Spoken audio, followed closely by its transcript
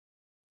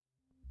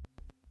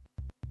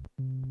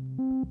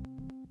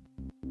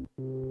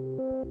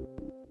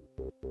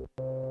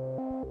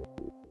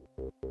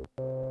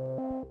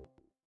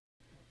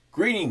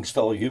Greetings,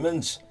 fellow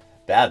humans.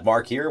 Bad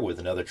Mark here with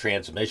another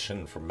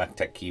transmission from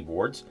Metre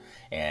Keyboards,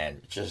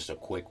 and just a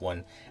quick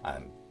one.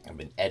 I've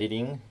been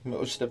editing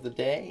most of the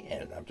day,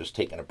 and I'm just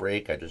taking a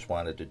break. I just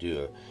wanted to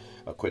do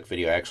a quick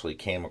video. I actually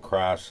came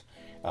across,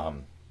 I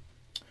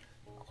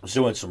was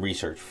doing some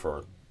research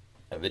for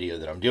a video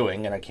that I'm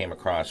doing, and I came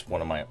across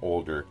one of my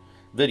older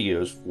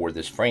videos for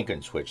this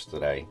Frankenswitch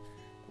that I,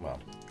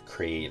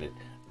 created.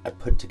 I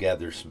put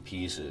together some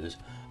pieces.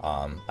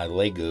 I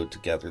Legoed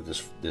together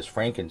this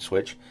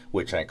Frankenswitch,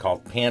 which I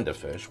called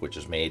PandaFish, which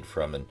is made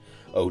from an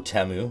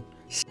Outemu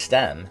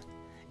stem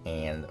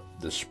and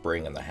the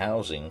spring and the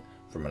housing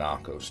from an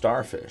Akko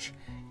Starfish.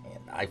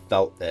 And I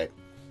felt that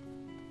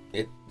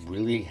it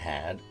really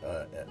had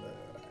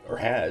or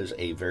has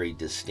a very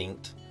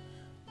distinct,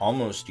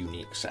 almost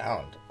unique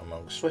sound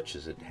among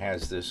switches. It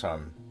has this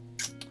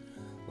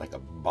like a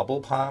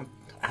bubble pop.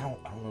 I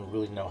don't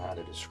really know how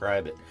to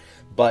describe it,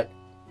 but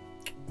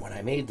when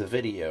I made the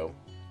video,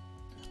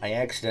 I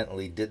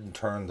accidentally didn't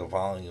turn the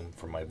volume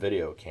from my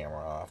video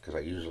camera off, because I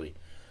usually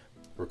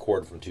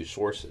record from two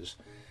sources,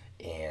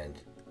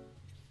 and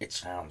it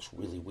sounds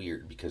really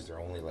weird because they're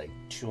only like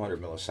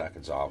 200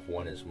 milliseconds off.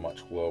 One is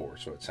much lower,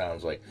 so it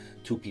sounds like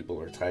two people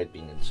are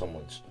typing and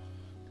someone's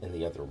in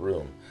the other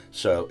room.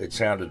 So it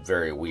sounded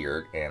very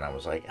weird, and I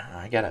was like,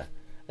 I gotta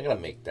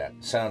make that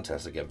sound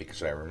test again,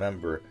 because I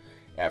remember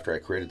after I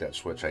created that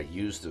switch, I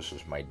used this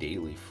as my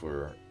daily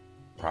for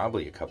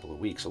probably a couple of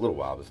weeks, a little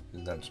while,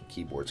 and then some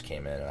keyboards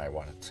came in and I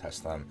wanted to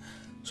test them.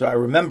 So I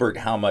remembered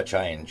how much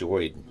I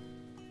enjoyed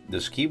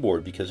this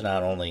keyboard, because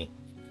not only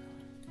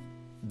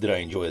did I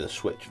enjoy the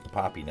switch, the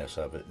poppiness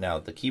of it. Now,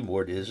 the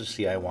keyboard is a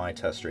CIY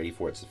Tester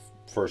 84. It's the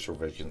first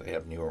revision. They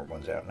have newer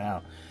ones out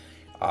now.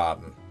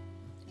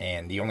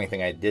 And the only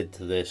thing I did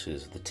to this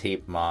is the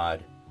tape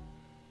mod,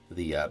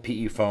 the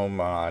PE foam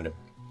mod,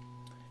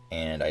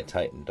 and I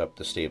tightened up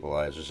the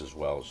stabilizers as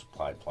well as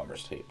applied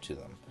plumber's tape to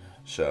them.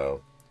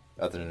 So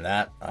other than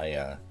that,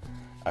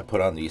 I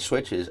put on these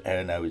switches,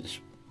 and I was,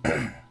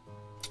 I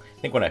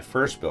think when I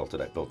first built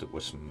it, I built it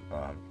with some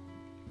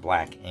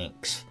black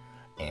inks,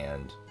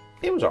 and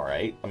it was all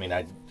right. I mean,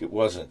 there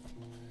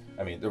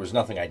was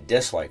nothing I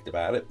disliked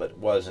about it, but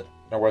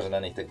there wasn't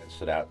anything that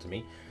stood out to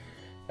me.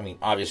 I mean,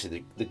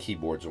 obviously the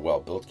keyboard's a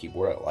well-built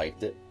keyboard. I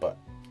liked it, but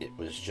it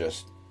was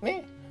just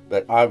meh.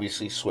 But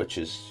obviously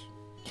switches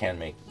can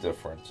make the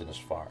difference in as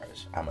far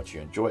as how much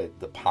you enjoy it.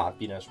 The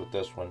poppiness with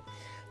this one,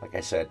 like I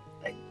said,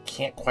 I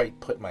can't quite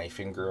put my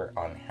finger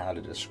on how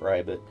to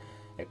describe it,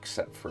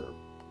 except for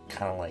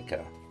kind of like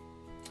a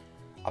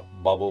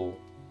bubble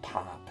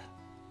pop,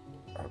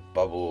 or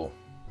bubble,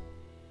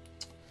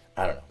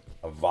 I don't know,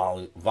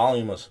 a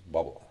voluminous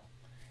bubble,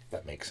 if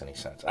that makes any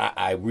sense.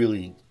 I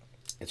really,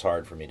 it's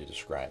hard for me to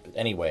describe it.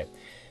 Anyway,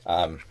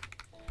 I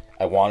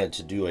wanted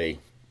to do a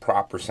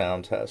proper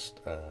sound test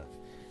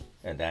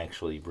and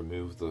actually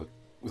remove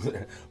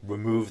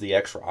the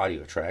extra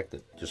audio track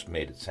that just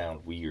made it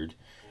sound weird.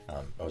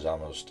 It was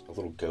almost a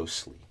little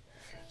ghostly.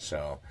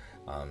 So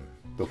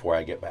before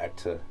I get back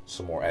to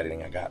some more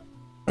editing,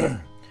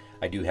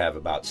 I do have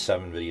about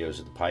 7 videos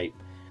of the pipe.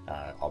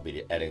 I'll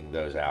be editing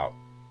those out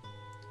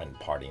and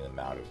parting them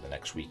out over the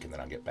next week, and then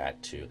I'll get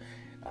back to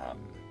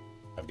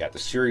I've got the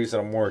series that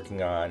I'm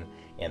working on,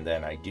 and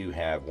then I do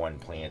have one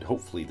planned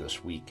hopefully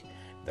this week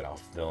that I'll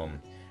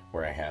film,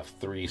 where I have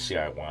 3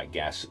 CIY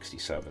gas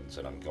 67s,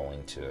 and I'm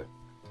going to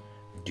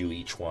do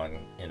each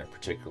one in a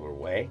particular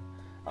way.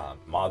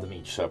 Mod them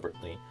each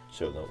separately,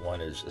 so that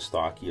one is as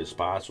stocky as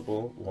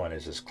possible, one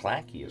is as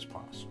clacky as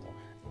possible,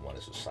 and one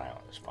is as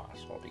silent as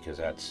possible, because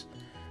that's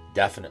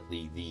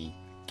definitely the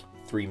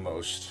 3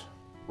 most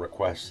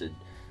requested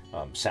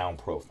sound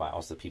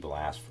profiles that people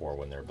ask for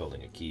when they're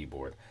building a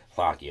keyboard.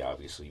 Clacky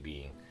obviously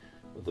being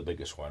the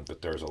biggest one,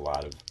 but there's a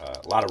lot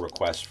of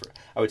requests for.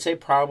 I would say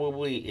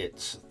probably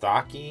it's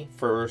stocky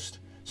first,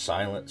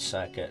 silent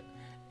second,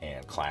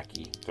 and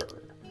clacky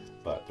third.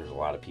 But there's a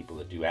lot of people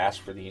that do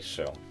ask for these,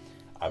 so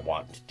I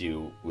want to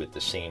do with the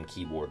same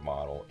keyboard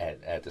model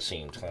at the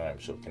same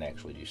time, so it can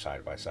actually do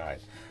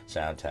side-by-side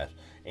sound test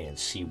and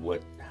see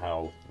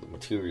how the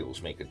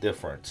materials make a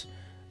difference,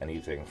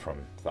 anything from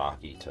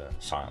stocky to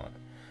silent.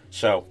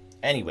 So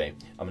anyway,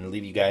 I'm going to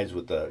leave you guys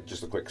with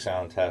just a quick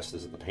sound test.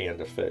 This is the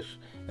PandaFish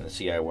and the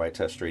CIY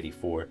Tester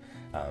 84.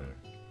 I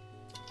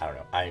don't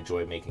know. I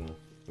enjoy making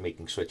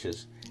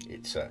switches.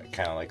 It's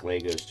kind of like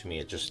Legos to me.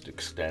 It just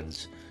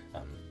extends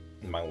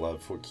my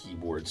love for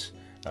keyboards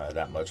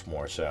that much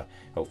more. So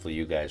hopefully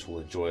you guys will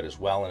enjoy it as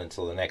well. And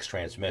until the next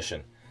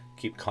transmission,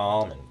 keep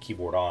calm and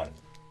keyboard on.